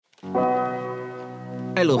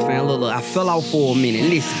Hey, little fam, look, I fell off for a minute.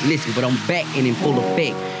 Listen, but I'm back and in full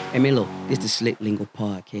effect. Hey, man, look, this the Slick Lingo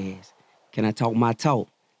podcast. Can I talk my talk?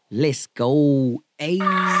 Let's go. Hey.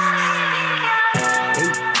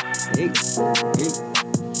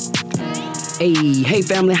 Hey,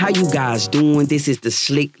 family, how you guys doing? This is the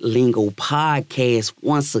Slick Lingo podcast.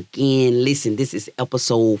 Once again, listen, this is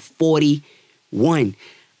episode 41.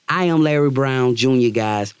 I am Larry Brown Jr.,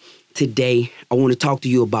 guys. Today, I want to talk to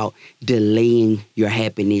you about delaying your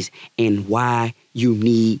happiness and why you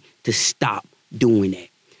need to stop doing that.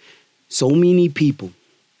 So many people.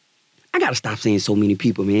 I got to stop saying so many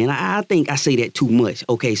people, man. I think I say that too much.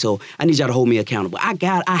 Okay, so I need y'all to hold me accountable. I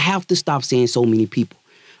have to stop saying so many people,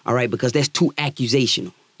 all right, because that's too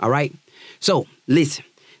accusational, all right? So, listen,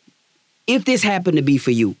 if this happened to be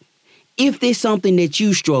for you, if there's something that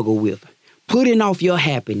you struggle with, putting off your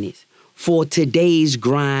happiness for today's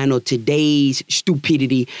grind or today's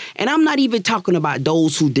stupidity. And I'm not even talking about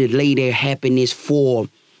those who delay their happiness for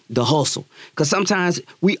the hustle. Because sometimes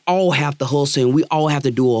we all have to hustle and we all have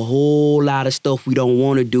to do a whole lot of stuff we don't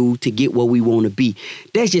want to do to get where we want to be.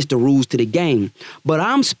 That's just the rules to the game. But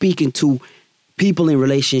I'm speaking to people in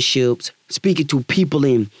relationships, speaking to people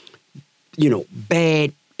in,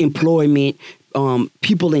 bad employment,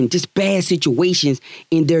 people in just bad situations,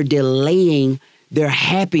 and they're delaying their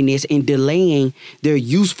happiness and delaying their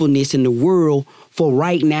usefulness in the world for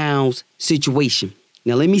right now's situation.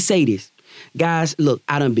 Now, let me say this. Guys, look,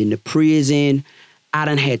 I done been to prison. I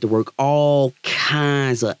done had to work all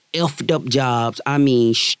kinds of effed up jobs. I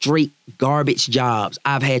mean, straight garbage jobs.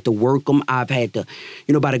 I've had to work them. I've had to,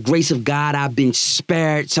 by the grace of God, I've been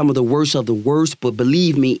spared some of the worst of the worst. But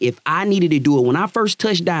believe me, if I needed to do it, when I first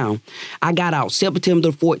touched down, I got out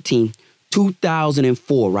September 14,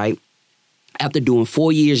 2004, right? After doing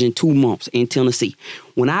 4 years and 2 months in Tennessee.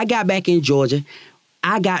 When I got back in Georgia,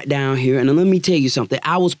 I got down here, and let me tell you something.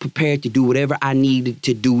 I was prepared to do whatever I needed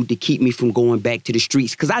to do to keep me from going back to the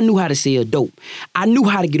streets because I knew how to sell dope. I knew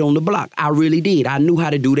how to get on the block. I really did. I knew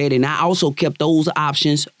how to do that, and I also kept those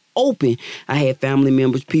options open. I had family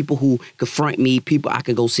members, people who could front me, people I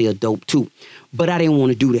could go sell dope too. But I didn't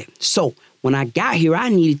want to do that. So when I got here, I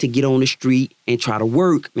needed to get on the street and try to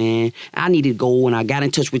work, man. I needed to go, and I got in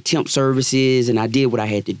touch with temp services, and I did what I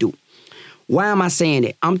had to do. Why am I saying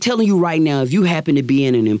that? I'm telling you right now, if you happen to be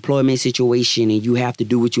in an employment situation and you have to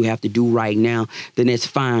do what you have to do right now, then that's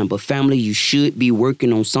fine. But family, you should be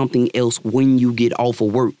working on something else when you get off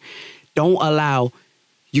of work. Don't allow,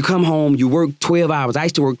 you come home, you work 12 hours. I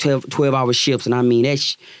used to work 12-hour shifts, and I mean,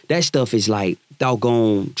 that stuff is like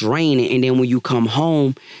doggone draining. And then when you come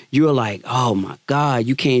home, you're like, oh my God,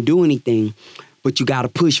 you can't do anything. But you got to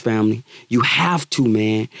push, family. You have to,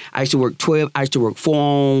 man. I used to work 4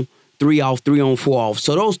 on, 3 off, 3 on, 4 off.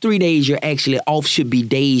 So those 3 days you're actually off should be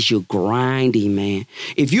days you're grinding, man.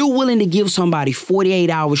 If you're willing to give somebody 48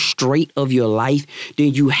 hours straight of your life,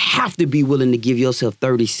 then you have to be willing to give yourself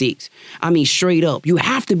 36. I mean, straight up. You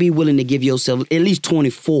have to be willing to give yourself at least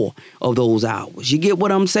 24 of those hours. You get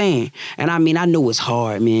what I'm saying? And I mean, I know it's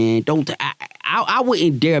hard, man. I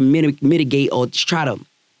wouldn't dare mitigate or try to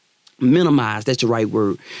minimize, that's the right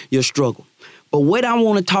word, your struggle. But what I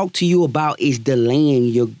want to talk to you about is delaying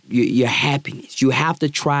your happiness. You have to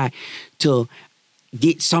try to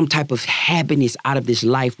get some type of happiness out of this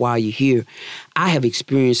life while you're here. I have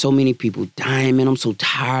experienced so many people dying, man. I'm so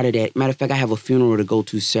tired of that. Matter of fact, I have a funeral to go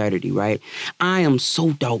to Saturday, right? I am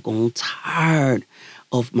so doggone tired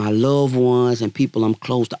of my loved ones and people I'm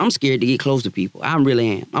close to. I'm scared to get close to people. I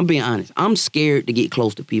really am. I'm being honest. I'm scared to get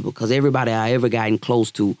close to people because everybody I ever gotten close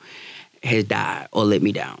to has died or let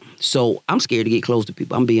me down. So I'm scared to get close to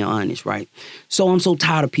people. I'm being honest, right? So I'm so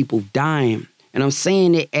tired of people dying. And I'm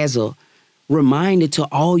saying it as a reminder to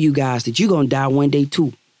all you guys that you're going to die one day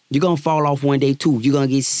too. You're going to fall off one day too. You're going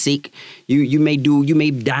to get sick. You may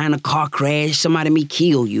die in a car crash. Somebody may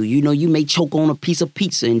kill you. You may choke on a piece of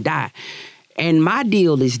pizza and die. And my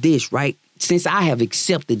deal is this, right? Since I have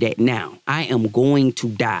accepted that now, I am going to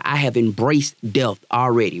die. I have embraced death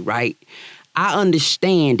already, right? I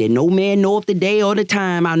understand that no man knows the day or the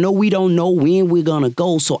time. I know we don't know when we're going to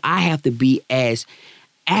go. So I have to be as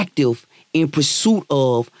active in pursuit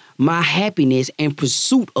of my happiness and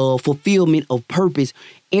pursuit of fulfillment of purpose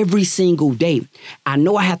every single day. I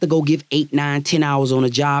know I have to go give 8, 9, 10 hours on a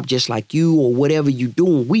job just like you or whatever you're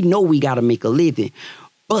doing. We know we got to make a living.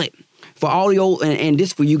 But for all your, and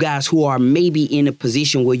this for you guys who are maybe in a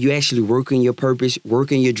position where you actually working your purpose,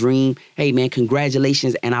 working your dream, hey man,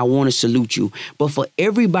 congratulations, and I want to salute you. But for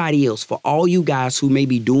everybody else, for all you guys who may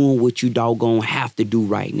be doing what you doggone have to do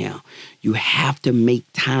right now, you have to make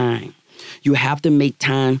time. You have to make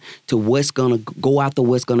time to what's going to go after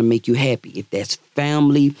what's going to make you happy. If that's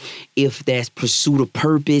family, if that's pursuit of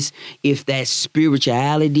purpose, if that's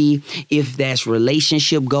spirituality, if that's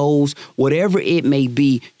relationship goals, whatever it may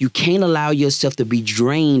be, you can't allow yourself to be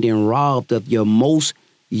drained and robbed of your most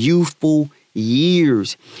youthful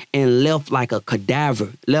years and left like a cadaver,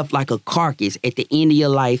 left like a carcass at the end of your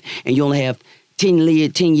life, and you only have 10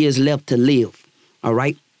 years left to live. All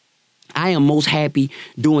right? I am most happy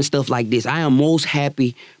doing stuff like this. I am most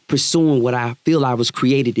happy pursuing what I feel I was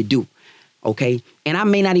created to do. Okay? And I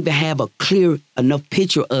may not even have a clear enough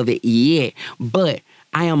picture of it yet, but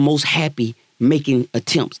I am most happy making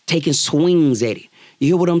attempts, taking swings at it. You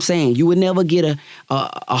hear what I'm saying? You would never get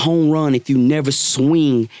a home run if you never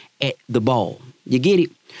swing at the ball. You get it?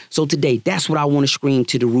 So today, that's what I want to scream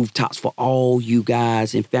to the rooftops for all you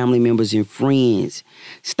guys and family members and friends.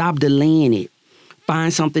 Stop delaying it.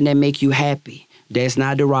 Find something that make you happy. That's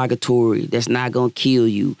not derogatory. That's not going to kill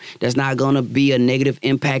you. That's not going to be a negative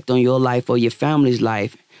impact on your life or your family's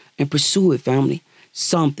life. And pursue it, family.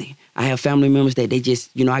 Something. I have family members that they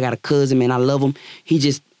just, I got a cousin, man. I love him. He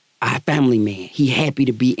just, a family man. He happy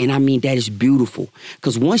to be. And I mean, that is beautiful.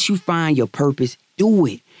 Because once you find your purpose, do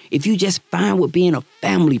it. If you just find what being a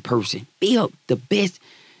family person, be the best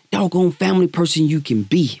doggone family person you can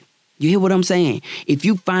be. You hear what I'm saying? If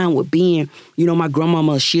you find what being, my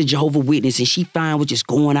grandmama, she's a Jehovah's Witness, and she find what just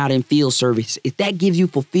going out in field service, if that gives you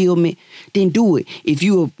fulfillment, then do it. If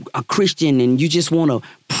you're a Christian and you just want to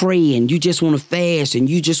pray and you just want to fast and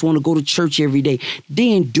you just want to go to church every day,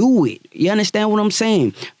 then do it. You understand what I'm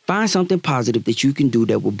saying? Find something positive that you can do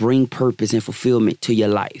that will bring purpose and fulfillment to your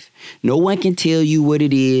life. No one can tell you what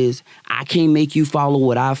it is. I can't make you follow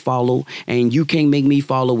what I follow, and you can't make me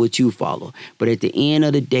follow what you follow. But at the end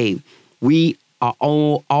of the day, we are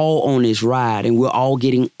all on this ride, and we're all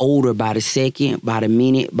getting older by the second, by the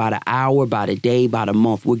minute, by the hour, by the day, by the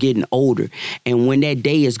month. We're getting older. And when that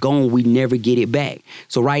day is gone, we never get it back.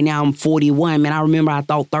 So right now I'm 41. Man, I remember I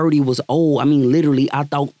thought 30 was old. I mean, literally, I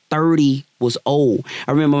thought 30 was old.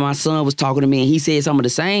 I remember my son was talking to me and he said some of the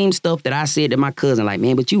same stuff that I said to my cousin, like,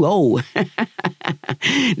 man, but you old.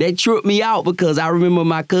 That tripped me out because I remember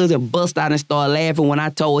my cousin bust out and started laughing when I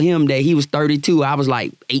told him that he was 32. I was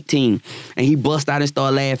like 18 and he bust out and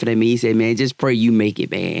started laughing at me. He said, man, just pray you make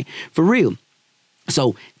it, man. For real.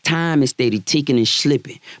 So time is steady ticking and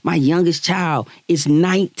slipping. My youngest child is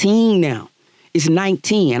 19 now. It's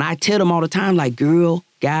 19. And I tell them all the time, like, girl,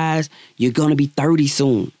 guys, you're going to be 30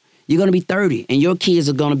 soon. You're going to be 30 and your kids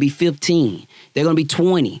are going to be 15. They're going to be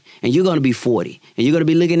 20 and you're going to be 40 and you're going to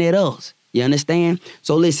be looking at us. You understand?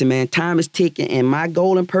 So listen, man, time is ticking, and my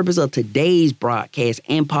goal and purpose of today's broadcast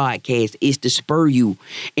and podcast is to spur you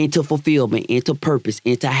into fulfillment, into purpose,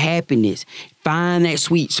 into happiness. Find that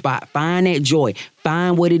sweet spot. Find that joy.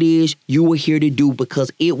 Find what it is you were here to do,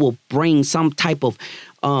 because it will bring some type of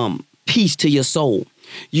peace to your soul.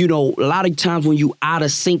 A lot of times when you out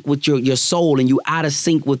of sync with your soul and you out of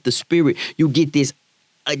sync with the spirit, you get this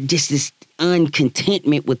just this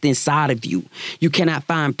uncontentment within inside of you. You cannot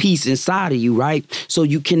find peace inside of you, right? So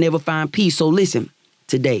you can never find peace. So listen,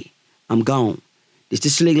 today I'm gone. This is the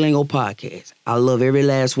Slick Lingo podcast. I love every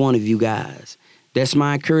last one of you guys. That's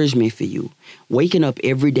my encouragement for you. Waking up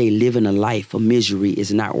every day living a life of misery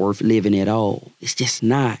is not worth living at all. It's just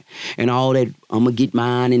not. And all that I'm going to get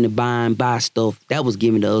mine and the buy stuff, that was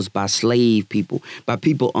given to us by slave people, by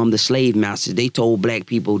people the slave masters. They told black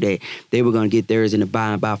people that they were going to get theirs in the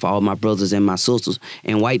buy for all my brothers and my sisters.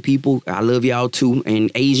 And white people, I love y'all too.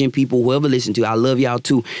 And Asian people, whoever listen to, I love y'all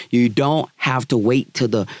too. You don't have to wait till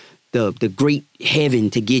the great heaven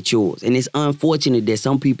to get yours. And it's unfortunate that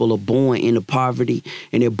some people are born into poverty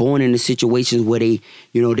and they're born into situations where they,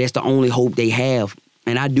 that's the only hope they have.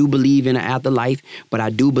 And I do believe in an afterlife, but I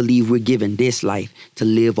do believe we're given this life to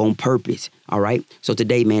live on purpose. All right. So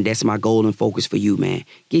today, man, that's my goal and focus for you, man.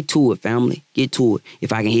 Get to it, family. Get to it.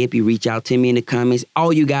 If I can help you, reach out to me in the comments.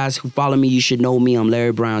 All you guys who follow me, you should know me. I'm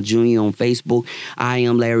Larry Brown Jr. on Facebook. I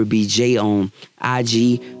am Larry B. J on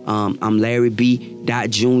IG. I'm Larry B.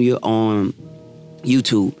 Jr. on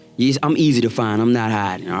YouTube. Yes, I'm easy to find. I'm not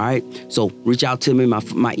hiding, all right? So reach out to me.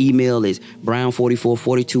 My email is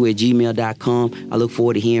brown4442@gmail.com. I look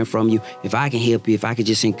forward to hearing from you. If I can help you, if I could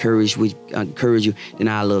just encourage you, then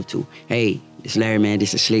I love to. Hey, this is Larry, man.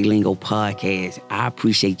 This is Slick Lingo Podcast. I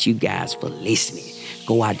appreciate you guys for listening.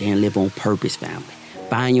 Go out there and live on purpose, family.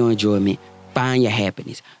 Find your enjoyment. Find your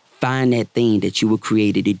happiness. Find that thing that you were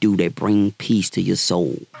created to do that bring peace to your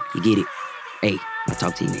soul. You get it? Hey, I'll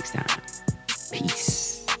talk to you next time. Peace.